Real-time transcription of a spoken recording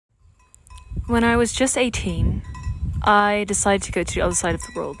When I was just 18, I decided to go to the other side of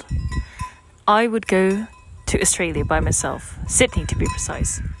the world. I would go to Australia by myself, Sydney to be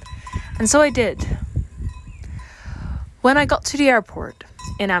precise. And so I did. When I got to the airport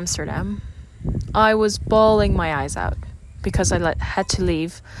in Amsterdam, I was bawling my eyes out because I had to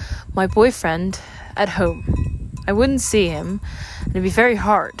leave my boyfriend at home. I wouldn't see him, and it'd be very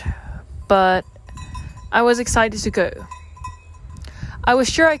hard, but I was excited to go. I was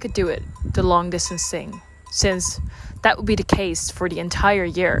sure I could do it, the long distance thing, since that would be the case for the entire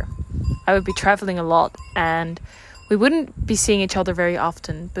year. I would be traveling a lot and we wouldn't be seeing each other very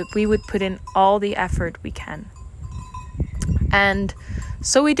often, but we would put in all the effort we can. And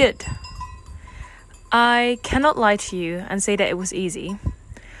so we did. I cannot lie to you and say that it was easy,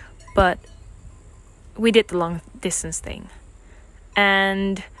 but we did the long distance thing.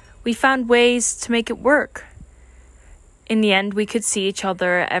 And we found ways to make it work. In the end, we could see each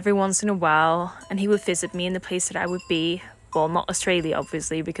other every once in a while, and he would visit me in the place that I would be. Well, not Australia,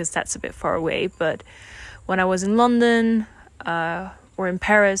 obviously, because that's a bit far away, but when I was in London or in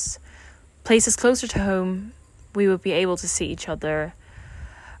Paris, places closer to home, we would be able to see each other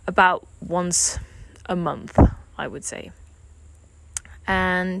about once a month, I would say.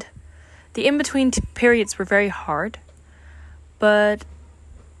 And the in-between periods were very hard, but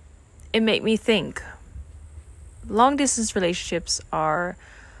it made me think. Long distance relationships are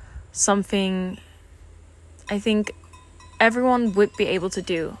something I think everyone would be able to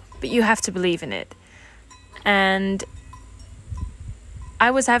do, but you have to believe in it. And I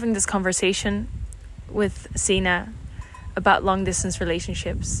was having this conversation with Sina about long distance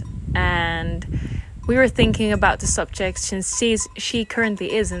relationships, and we were thinking about the subject since she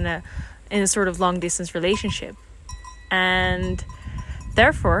currently is in a sort of long distance relationship. And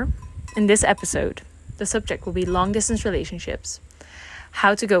therefore, in this episode, the subject will be long distance relationships,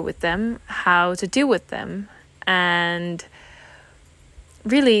 how to go with them, how to deal with them, and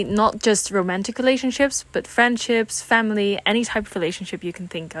really not just romantic relationships, but friendships, family, any type of relationship you can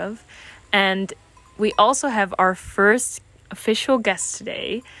think of. And we also have our first official guest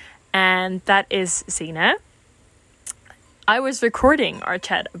today, and that is Sina. I was recording our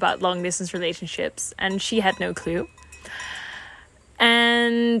chat about long distance relationships, and she had no clue.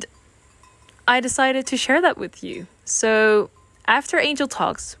 And I decided to share that with you. So after Angel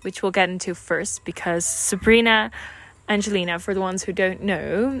Talks, which we'll get into first, because Sabrina Angelina, for the ones who don't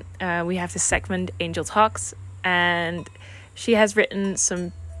know, we have this segment, Angel Talks, and she has written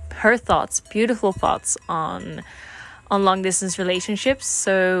her thoughts, beautiful thoughts on long distance relationships.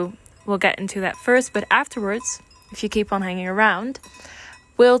 So we'll get into that first, but afterwards, if you keep on hanging around,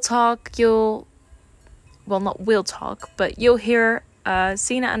 you'll hear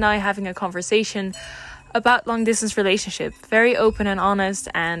Sina and I having a conversation about long distance relationship, very open and honest.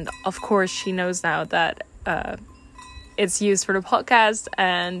 And of course, she knows now that it's used for the podcast,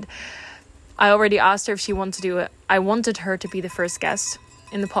 and I already asked her if she wanted to do it. I wanted her to be the first guest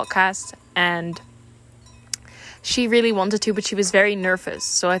in the podcast, and she really wanted to, but she was very nervous.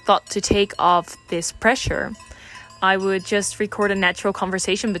 So I thought, to take off this pressure, I would just record a natural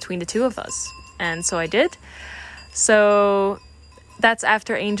conversation between the two of us. And so I did. So that's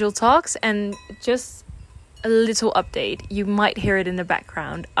after Angel Talks. And just a little update, you might hear it in the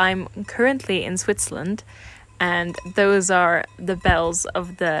background. I'm currently in Switzerland, and those are the bells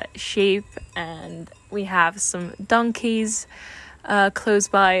of the sheep, and we have some donkeys close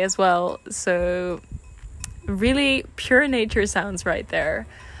by as well. So really pure nature sounds right there.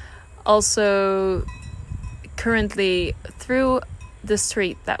 Also, currently through the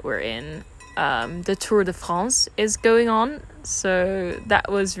street that we're in, the Tour de France is going on. So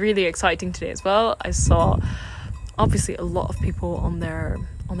that was really exciting today as well. I saw obviously a lot of people on their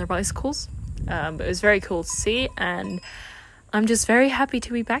bicycles, but it was very cool to see, and I'm just very happy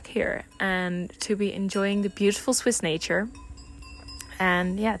to be back here and to be enjoying the beautiful Swiss nature,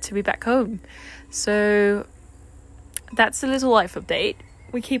 and to be back home. So that's a little life update.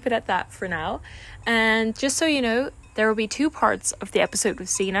 We keep it at that for now. And just so you know, there will be two parts of the episode with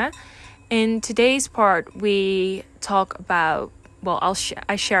Sina. In today's part, we talk about,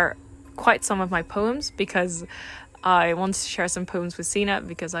 I share quite some of my poems, because I wanted to share some poems with Sina,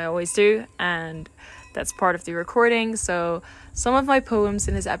 because I always do, and that's part of the recording. So some of my poems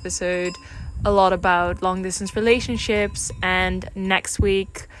in this episode, a lot about long distance relationships, and next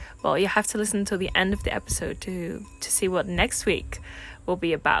week, you have to listen until the end of the episode to see what next week will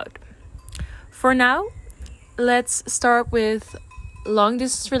be about. For now, let's start with Long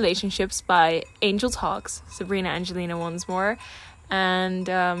Distance Relationships by Angel Talks, Sabrina Angelina once more, and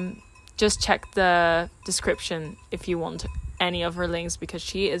just check the description if you want any of her links because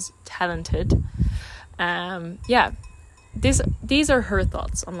she is talented. These are her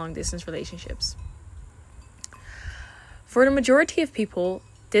thoughts on long distance relationships. For the majority of people,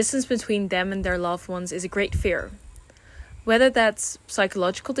 distance between them and their loved ones is a great fear, whether that's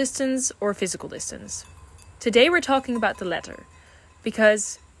psychological distance or physical distance. Today we're talking about the latter,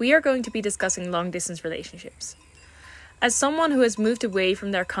 because we are going to be discussing long distance relationships. As someone who has moved away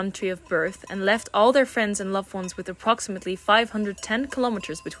from their country of birth and left all their friends and loved ones with approximately 510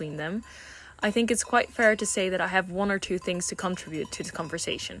 kilometers between them, I think it's quite fair to say that I have one or two things to contribute to the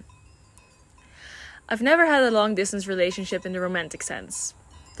conversation. I've never had a long distance relationship in the romantic sense.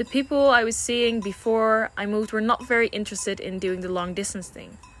 The people I was seeing before I moved were not very interested in doing the long distance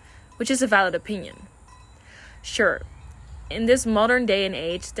thing, which is a valid opinion. Sure, in this modern day and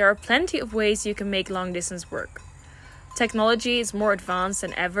age, there are plenty of ways you can make long distance work. Technology is more advanced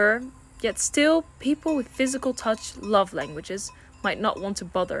than ever, yet still, people with physical touch love languages might not want to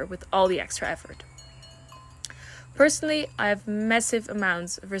bother with all the extra effort. Personally, I have massive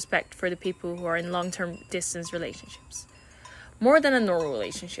amounts of respect for the people who are in long-term distance relationships. More than a normal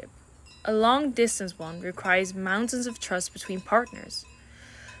relationship, a long-distance one requires mountains of trust between partners.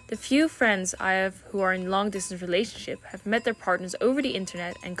 The few friends I have who are in long-distance relationship have met their partners over the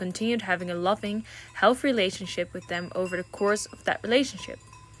internet and continued having a loving, healthy relationship with them over the course of that relationship.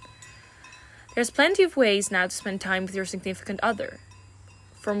 There's plenty of ways now to spend time with your significant other.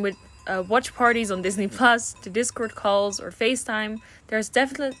 From with watch parties on Disney Plus to Discord calls or FaceTime, there's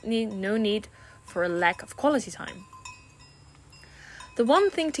definitely no need for a lack of quality time. The one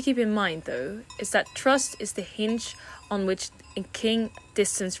thing to keep in mind, though, is that trust is the hinge on which a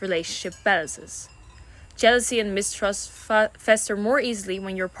king-distance relationship balances. Jealousy and mistrust fester more easily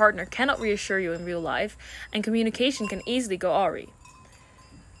when your partner cannot reassure you in real life, and communication can easily go awry.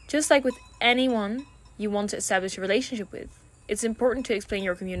 Just like with anyone you want to establish a relationship with, it's important to explain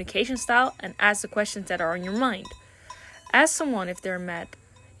your communication style and ask the questions that are on your mind. Ask someone if they're mad,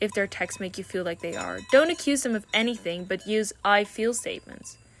 if their texts make you feel like they are. Don't accuse them of anything, but use I feel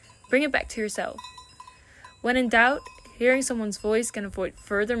statements. Bring it back to yourself. When in doubt, hearing someone's voice can avoid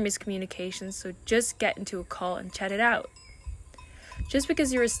further miscommunications, so just get into a call and chat it out. Just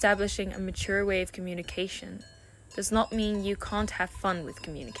because you're establishing a mature way of communication does not mean you can't have fun with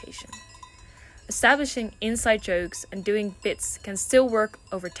communication. Establishing inside jokes and doing bits can still work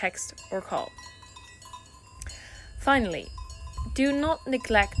over text or call. Finally, do not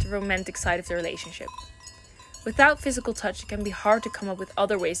neglect the romantic side of the relationship. Without physical touch, it can be hard to come up with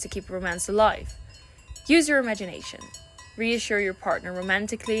other ways to keep romance alive. Use your imagination. Reassure your partner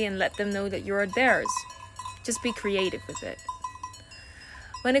romantically and let them know that you are theirs. Just be creative with it.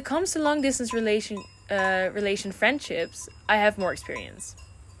 When it comes to long-distance relation friendships, I have more experience.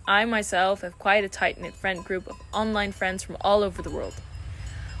 I myself have quite a tight-knit friend group of online friends from all over the world.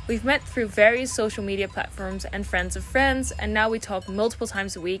 We've met through various social media platforms and friends of friends, and now we talk multiple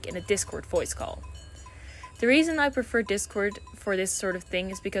times a week in a Discord voice call. The reason I prefer Discord for this sort of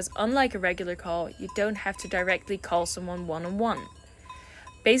thing is because unlike a regular call, you don't have to directly call someone one-on-one.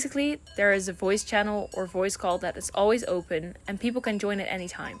 Basically, there is a voice channel or voice call that is always open and people can join at any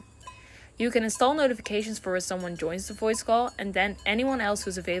time. You can install notifications for when someone joins the voice call, and then anyone else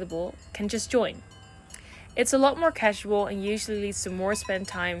who's available can just join. It's a lot more casual and usually leads to more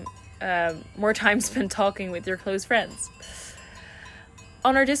time spent talking with your close friends.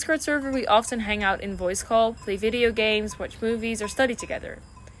 On our Discord server, we often hang out in voice call, play video games, watch movies, or study together.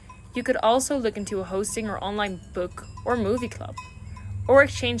 You could also look into a hosting or online book or movie club, or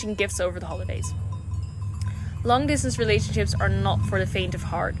exchanging gifts over the holidays. Long-distance relationships are not for the faint of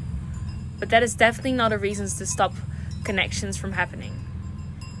heart, but that is definitely not a reason to stop connections from happening.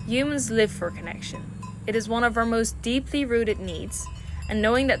 Humans live for connection. It is one of our most deeply rooted needs, and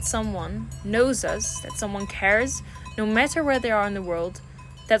knowing that someone knows us, that someone cares, no matter where they are in the world,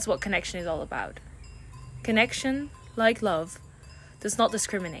 that's what connection is all about. Connection, like love, does not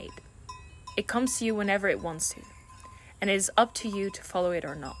discriminate. It comes to you whenever it wants to, and it is up to you to follow it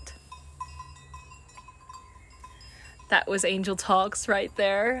or not. That was Angel Talks right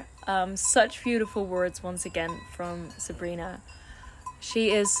there. Such beautiful words once again from Sabrina.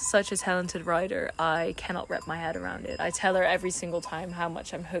 She is such a talented writer. I cannot wrap my head around it. I tell her every single time how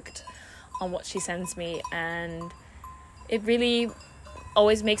much I'm hooked on what she sends me, and it really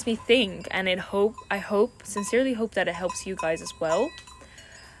always makes me think, and I sincerely hope that it helps you guys as well.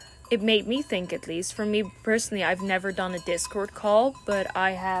 It made me think, at least. For me personally, I've never done a Discord call, but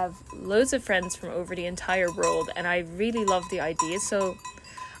I have loads of friends from over the entire world, and I really love the idea, so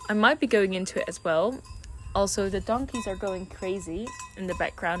I might be going into it as well. Also, the donkeys are going crazy in the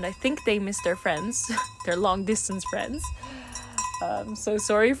background. I think they miss their friends, their long distance friends. So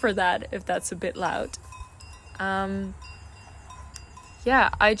sorry for that if that's a bit loud. Yeah,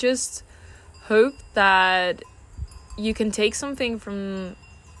 I just hope that you can take something from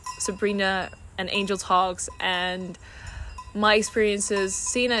Sabrina and Angel Talks and my experiences,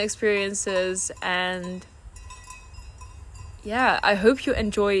 Sina experiences, and yeah, I hope you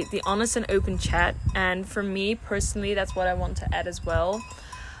enjoy the honest and open chat. And for me personally, that's what I want to add as well.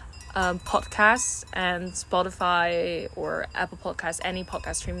 Podcasts and Spotify or Apple Podcasts, any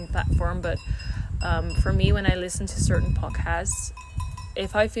podcast streaming platform. But for me, when I listen to certain podcasts,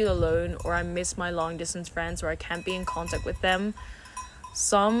 if I feel alone or I miss my long distance friends or I can't be in contact with them,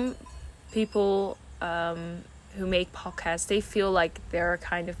 some people who make podcasts, they feel like they're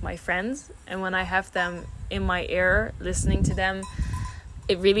kind of my friends, and when I have them in my ear listening to them,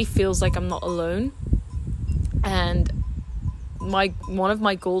 it really feels like I'm not alone. And one of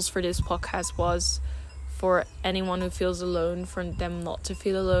my goals for this podcast was for anyone who feels alone, for them not to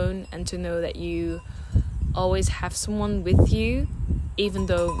feel alone, and to know that you always have someone with you, even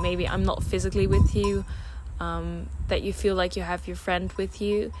though maybe I'm not physically with you, that you feel like you have your friend with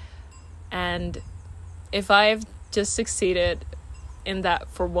you. And if I've just succeeded in that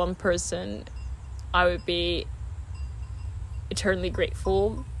for one person, I would be eternally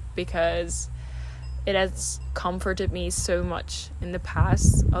grateful, because it has comforted me so much in the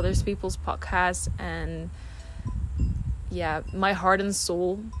past, other people's podcasts, and yeah, my heart and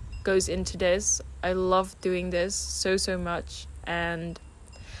soul goes into this. I love doing this so much, and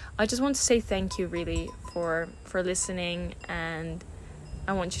I just want to say thank you really for listening, and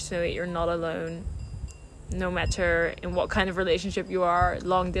I want you to know that you're not alone, no matter in what kind of relationship you are,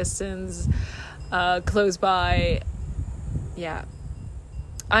 long distance, close by. Yeah,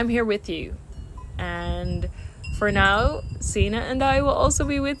 I'm here with you. And for now, Sina and I will also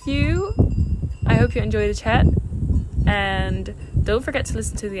be with you. I hope you enjoy the chat, and don't forget to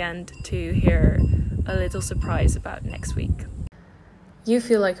listen to the end to hear a little surprise about next week. You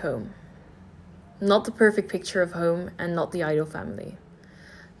feel like home. Not the perfect picture of home, and not the ideal family.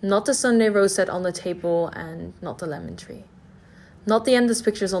 Not the Sunday rosette on the table, and not the lemon tree. Not the endless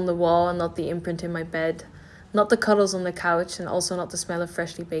pictures on the wall, and not the imprint in my bed. Not the cuddles on the couch, and also not the smell of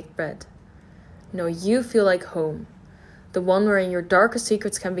freshly baked bread. No, you feel like home. The one wherein your darkest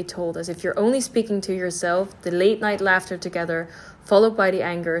secrets can be told, as if you're only speaking to yourself, the late night laughter together, followed by the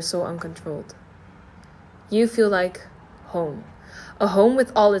anger so uncontrolled. You feel like home. A home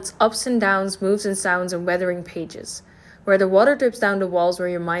with all its ups and downs, moves and sounds, and weathering pages, where the water drips down the walls, where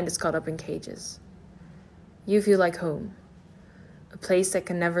your mind is caught up in cages. You feel like home. A place that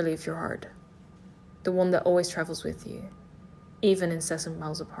can never leave your heart. The one that always travels with you, even incessant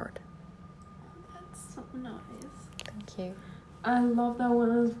miles apart. That's so nice. Thank you. I love that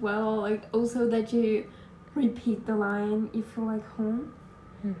one as well. Like, also that you repeat the line, you feel like home.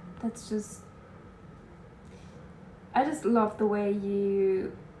 That's just... I just love the way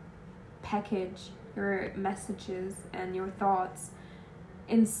you package your messages and your thoughts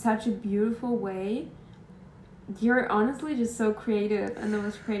in such a beautiful way. You're honestly just so creative, and the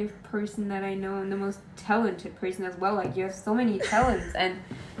most creative person that I know, and the most talented person as well. Like, you have so many talents, and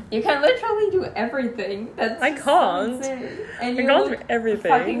you can literally do everything. I can't. So and you can't look do everything.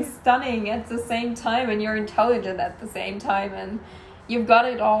 fucking stunning at the same time, and you're intelligent at the same time, and you've got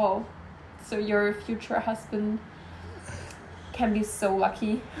it all. So your future husband can be so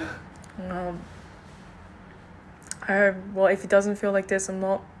lucky. Well, if he doesn't feel like this, I'm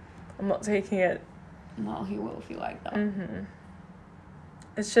not taking it. No, he will feel like that.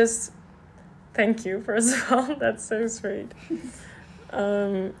 It's just, thank you, first of all. That's so sweet. Just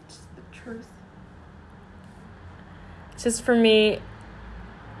the truth. Just for me,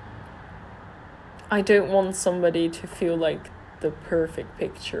 I don't want somebody to feel like the perfect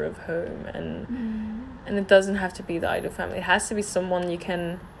picture of home, and it doesn't have to be the ideal family. It has to be someone you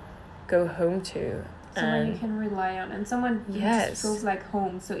can go home to. Someone you can rely on, and someone who just feels like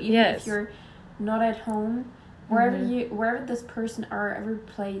home. So even if you're not at home, wherever this person are, every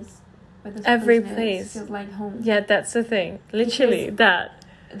place where this person is feels like home. Yeah, that's the thing. Literally, because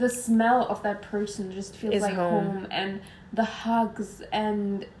the smell of that person just feels like home, and the hugs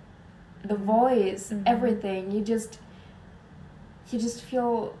and the voice, everything. You just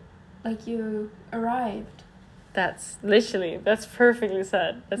feel like you arrived. That's perfectly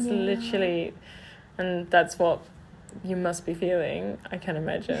said. That's literally, and that's what you must be feeling, I can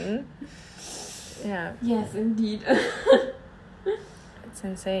imagine. Yeah. Yes, indeed. It's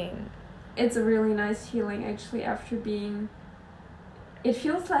insane. It's a really nice feeling, actually, after being... It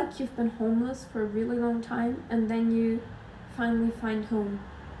feels like you've been homeless for a really long time, and then you finally find home,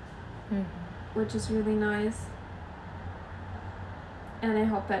 which is really nice. And I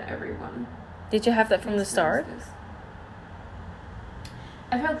hope that everyone. Did you have that from the start?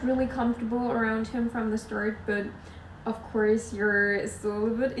 I felt really comfortable around him from the start, but of course you're still a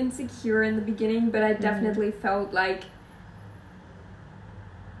little bit insecure in the beginning, but I definitely felt like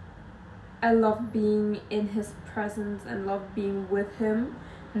I love being in his presence and love being with him.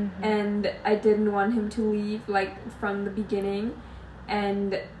 And I didn't want him to leave, like, from the beginning.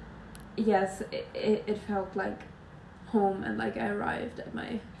 And yes, it felt like home, and like I arrived at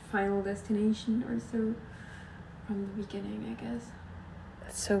my final destination or so from the beginning, I guess.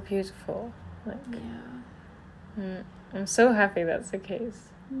 That's so beautiful. Like, yeah. I'm so happy that's the case.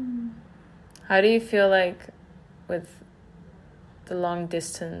 How do you feel like with the long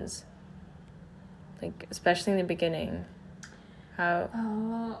distance, like especially in the beginning?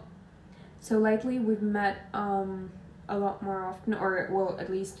 How? So lately we've met a lot more often, or well, at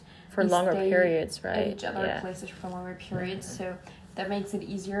least for longer periods, right? At each other places for longer periods, so that makes it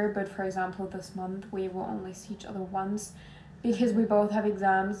easier. But for example, this month we will only see each other once because we both have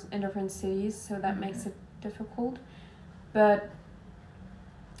exams in different cities, so that makes it difficult. But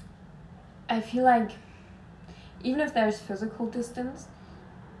I feel like even if there's physical distance,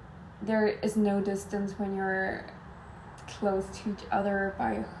 there is no distance when you're close to each other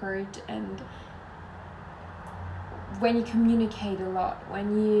by heart, and when you communicate a lot,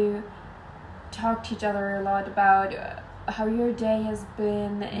 when you talk to each other a lot about how your day has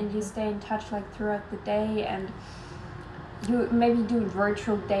been, and you stay in touch like throughout the day, and you maybe do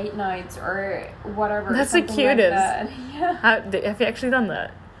virtual date nights or whatever. That's the cutest. Like that. Yeah. Have you actually done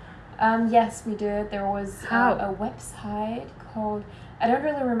that? Yes, we did. There was a website called, I don't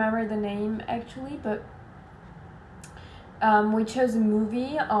really remember the name actually, but we chose a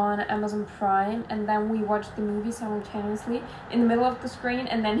movie on Amazon Prime, and then we watched the movie simultaneously in the middle of the screen,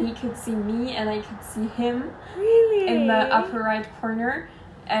 and then he could see me and I could see him. Really? In the upper right corner,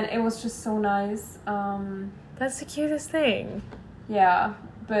 and it was just so nice. That's the cutest thing. Yeah,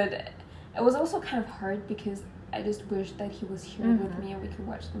 but it was also kind of hard because I just wished that he was here with me and we could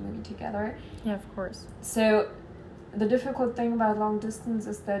watch the movie together. Yeah, of course. So the difficult thing about long distance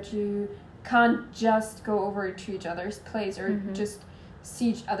is that you can't just go over to each other's place or just see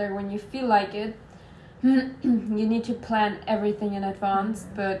each other when you feel like it. You need to plan everything in advance,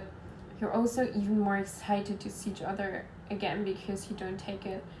 but you're also even more excited to see each other again because you don't take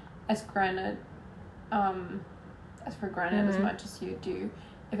it as granted, as much as you do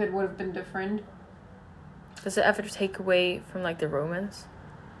if it would have been different. Does it ever take away from like the romance?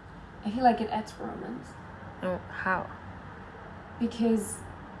 I feel like it adds romance. Oh, how? Because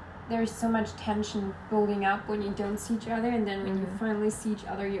there's so much tension building up when you don't see each other, and then when you finally see each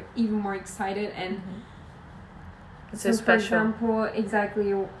other, you're even more excited. And it's so, so special. for example,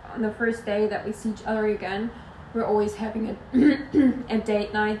 exactly on the first day that we see each other again, we're always having a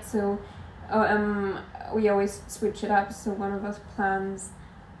date night. So we always switch it up. So one of us plans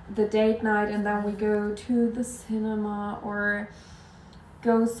the date night, and then we go to the cinema or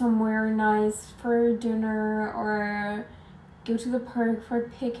go somewhere nice for dinner or go to the park for a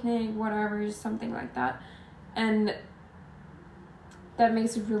picnic, whatever, just something like that. And that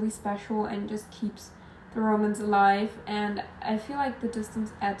makes it really special and just keeps the romance alive. And I feel like the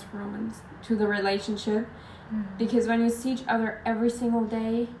distance adds romance to the relationship, because when you see each other every single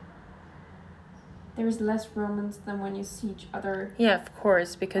day, there's less romance than when you see each other. Yeah, of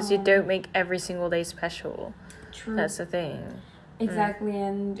course, because you don't make every single day special. True. That's the thing. Exactly,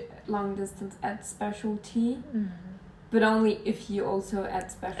 and long distance adds specialty, but only if you also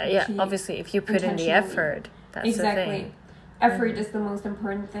add specialty. Yeah, obviously, if you put in the effort, that's the thing. Effort is the most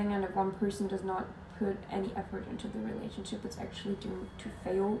important thing, and if one person does not put any effort into the relationship, it's actually doomed to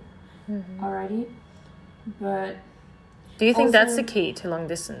fail already. But do you think that's the key to long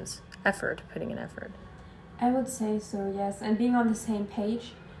distance? Effort, putting in effort. I would say so, yes. And being on the same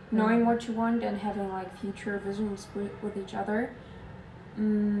page, knowing what you want and having like future visions with each other.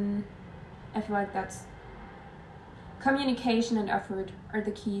 I feel like that's communication and effort are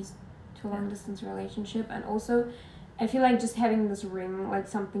the keys to a long distance relationship. And also I feel like just having this ring, like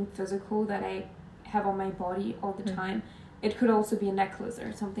something physical that I have on my body all the time. It could also be a necklace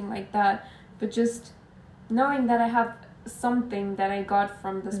or something like that, but just knowing that I have something that I got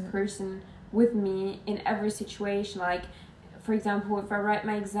from this person with me in every situation. Like, for example, if I write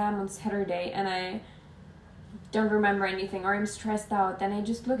my exam on Saturday and I don't remember anything or I'm stressed out, then I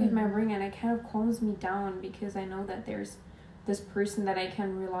just look at my ring and it kind of calms me down, because I know that there's this person that I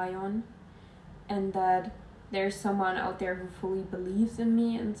can rely on, and that there's someone out there who fully believes in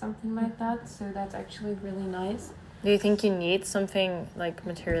me and something like that. So that's actually really nice. Do you think you need something like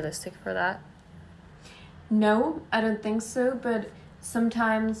materialistic for that? No, I don't think so, but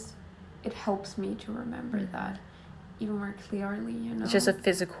sometimes it helps me to remember that even more clearly, you know. It's just a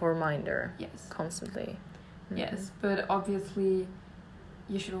physical reminder. Yes. Constantly. Yes, but obviously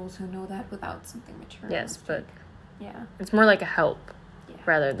you should also know that without something materialistic. Yes, but yeah, it's more like a help yeah,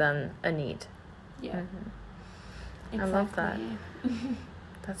 rather than a need. yeah. I love that. Exactly.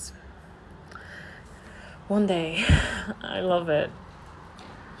 That's one day. I love it.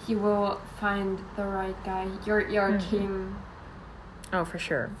 You will find the right guy. Your king. Oh, for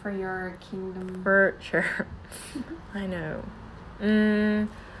sure. For your kingdom. For sure. I know.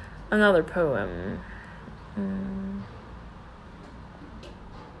 Another poem.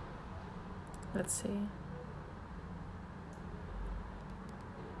 Let's see.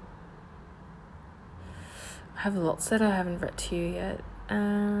 I have lots that I haven't read to you yet.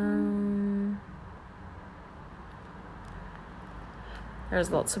 There's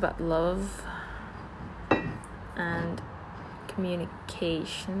lots about love and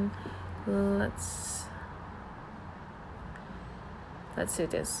communication. Let's do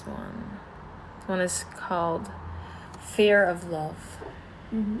this one. This one is called Fear of Love.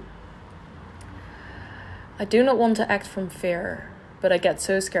 I do not want to act from fear, but I get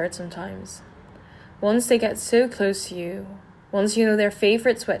so scared sometimes. Once they get so close to you, once you know their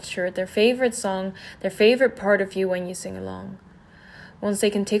favorite sweatshirt, their favorite song, their favorite part of you when you sing along. Once they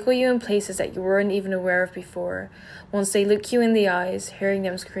can tickle you in places that you weren't even aware of before. Once they look you in the eyes, hearing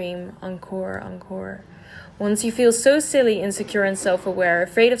them scream, encore, encore. Once you feel so silly, insecure and self-aware,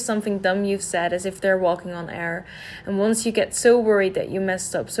 afraid of something dumb you've said as if they're walking on air. And once you get so worried that you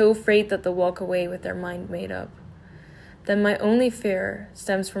messed up, so afraid that they'll walk away with their mind made up. Then my only fear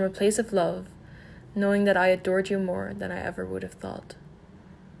stems from a place of love, knowing that I adored you more than I ever would have thought.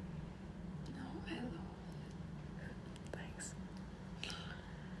 No, I love it. Thanks.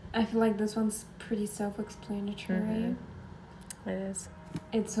 I feel like this one's pretty self-explanatory. It is.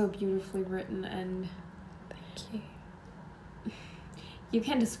 It's so beautifully written, and Thank you. You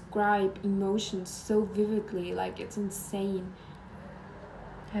can describe emotions so vividly, like it's insane.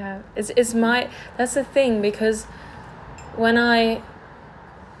 Yeah, that's the thing, because when I'm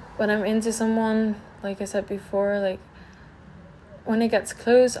into someone, like I said before, like when it gets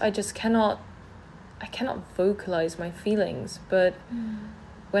close, I cannot vocalize my feelings. But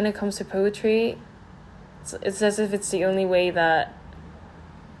when it comes to poetry, it's as if it's the only way that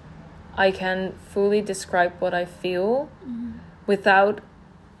I can fully describe what I feel without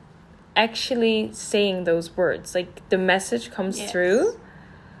actually saying those words. Like the message comes through,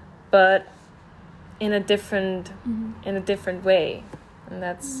 but in a different way. And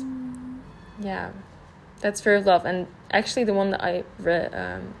that's that's Fear of Love. And actually the one that I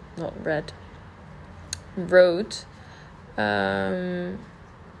wrote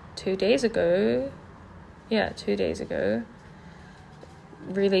 2 days ago, 2 days ago,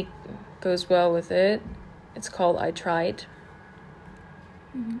 really goes well with it. It's called I Tried.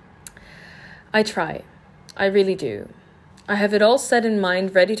 I try. I really do. I have it all set in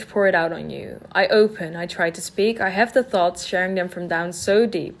mind, ready to pour it out on you. I open, I try to speak, I have the thoughts, sharing them from down so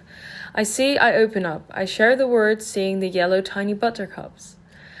deep. I see, I open up, I share the words, seeing the yellow tiny buttercups.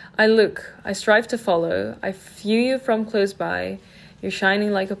 I look, I strive to follow, I view you from close by, you're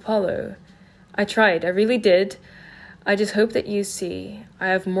shining like Apollo. I tried, I really did. I just hope that you see, I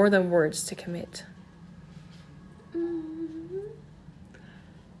have more than words to commit.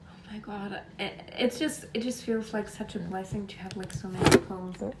 God, it just feels like such a blessing to have like so many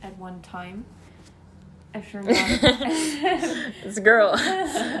poems at one time. I'm sure not. This girl,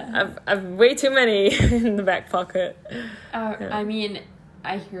 I've way too many in the back pocket. I mean,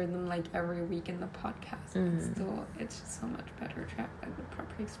 I hear them like every week in the podcast. But still, it's just so much better to have like the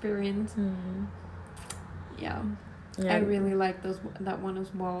proper experience. Yeah, I really like that one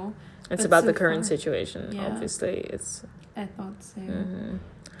as well. It's about the current situation. Obviously, I thought so.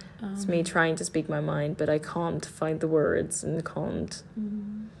 It's me trying to speak my mind, but I can't find the words and can't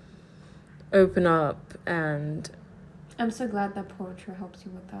open up. And I'm so glad that poetry helps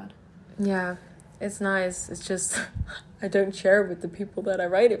you with that. Yeah, it's nice. It's just I don't share with the people that I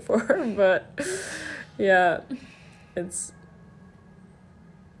write it for, but yeah, it's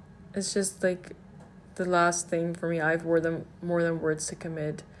just like the last thing for me. I have more than words to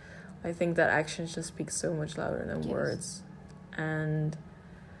commit. I think that actions just speak so much louder than words, and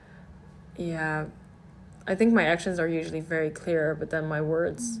yeah, I think my actions are usually very clear, but then my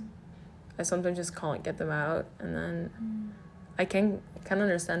words, I sometimes just can't get them out, and then I can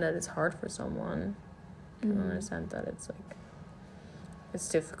understand that it's hard for someone. I can understand that it's like it's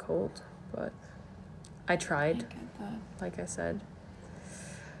difficult, but I tried. I get that. Like I said,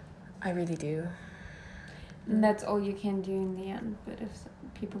 I really do. And that's all you can do in the end. But if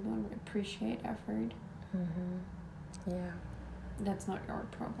people don't appreciate effort, Yeah. that's not your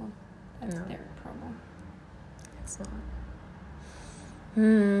problem. That's No. their problem. It's not.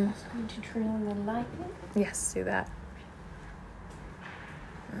 I'm just going to turn on the light. Yes, do that.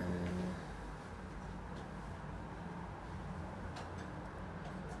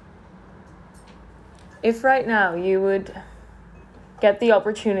 If right now you would get the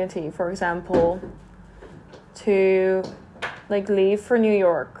opportunity, for example, to like leave for New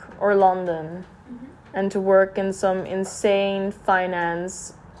York or London and to work in some insane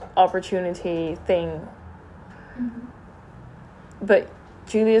finance opportunity thing, but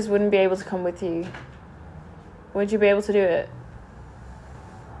Julius wouldn't be able to come with you, would you be able to do it?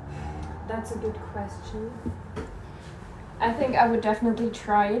 That's a good question. I think I would definitely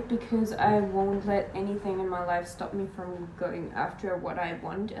try it because I won't let anything in my life stop me from going after what I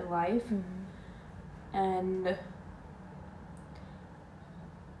want in life. And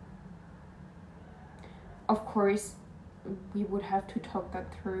of course, we would have to talk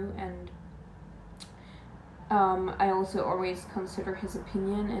that through, and I also always consider his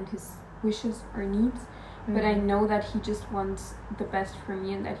opinion and his wishes or needs. But I know that he just wants the best for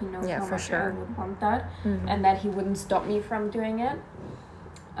me, and that he knows how much I would want that, and that he wouldn't stop me from doing it.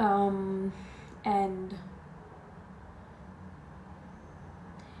 And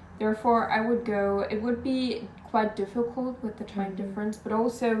therefore, I would go. It would be quite difficult with the time difference, but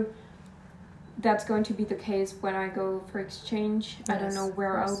also that's going to be the case when I go for exchange. I don't know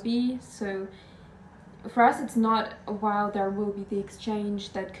where I'll be, so for us it's not a while there will be the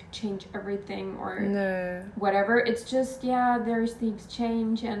exchange that could change everything or whatever. It's just there's the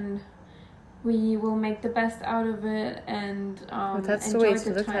exchange and we will make the best out of it and enjoy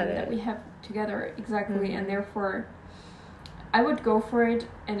the time that we have together. Exactly. And therefore I would go for it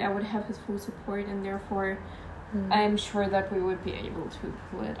and I would have his full support, and therefore I'm sure that we would be able to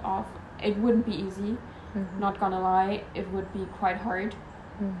pull it off. It wouldn't be easy, not gonna lie. It would be quite hard.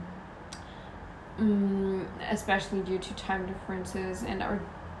 Especially due to time differences and our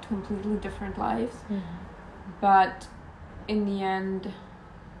completely different lives. But in the end,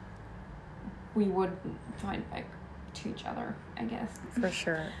 we would find back to each other, I guess. For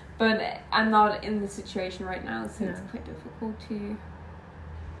sure. But I'm not in the situation right now, so it's quite difficult to...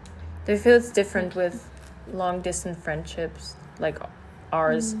 Do you feel it's different with long distance friendships like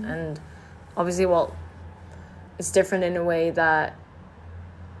ours? And obviously, it's different in a way that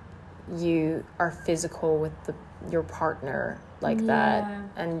you are physical with your partner like that,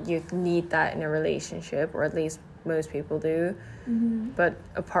 and you need that in a relationship, or at least most people do. But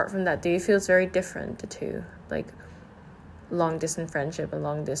apart from that, do you feel it's very different, the two, like long distance friendship and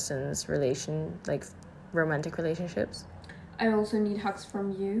long distance romantic relationships? I also need hugs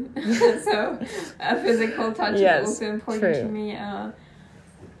from you. So a physical touch is also important to me.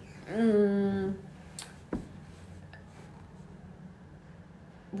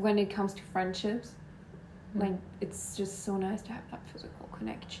 When it comes to friendships, like it's just so nice to have that physical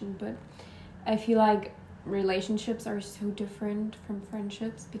connection. But I feel like relationships are so different from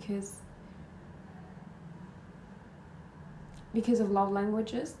friendships because of love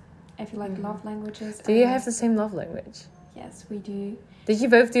languages. I feel like love languages. Do you have the same love language? Yes, we do. Did you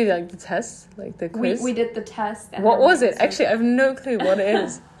both do like the test, like the quiz? We did the test. And what was it? Actually, I have no clue what it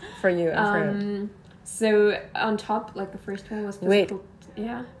is for you and for him. So on top, like the first one was physical. Wait.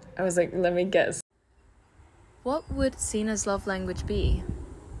 Yeah. I was like, let me guess. What would Sina's love language be?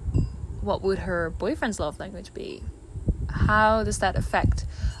 What would her boyfriend's love language be? How does that affect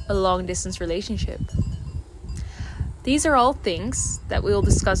a long distance relationship? These are all things that we'll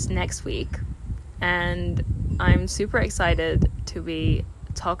discuss next week, and I'm super excited to be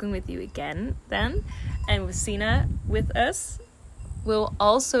talking with you again then, and with Sina with us. We'll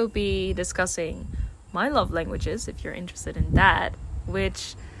also be discussing my love languages, if you're interested in that,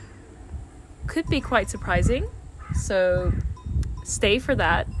 which could be quite surprising, so stay for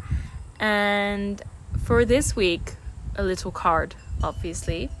that. And for this week, a little card,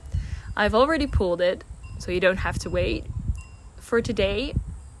 obviously. I've already pulled it, so you don't have to wait. For today,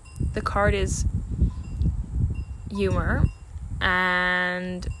 the card is humor,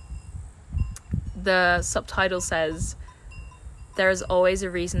 and the subtitle says, "There's always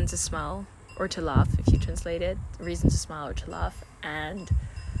a reason to smile or to laugh," if you translate it, a reason to smile or to laugh. And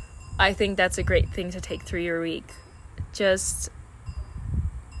I think that's a great thing to take through your week. Just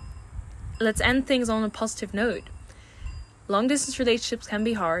let's end things on a positive note. Long distance relationships can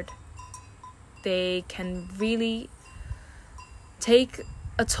be hard. They can really take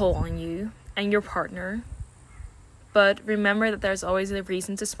a toll on you and your partner. But remember that there's always a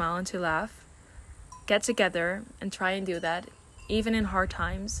reason to smile and to laugh. get together and try and do that, even in hard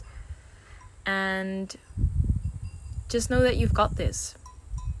times. And just know that you've got this.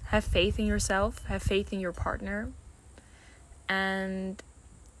 Have faith in yourself, have faith in your partner, and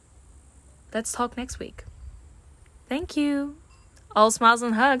let's talk next week. Thank you. All smiles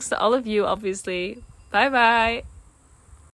and hugs to all of you, obviously. Bye bye.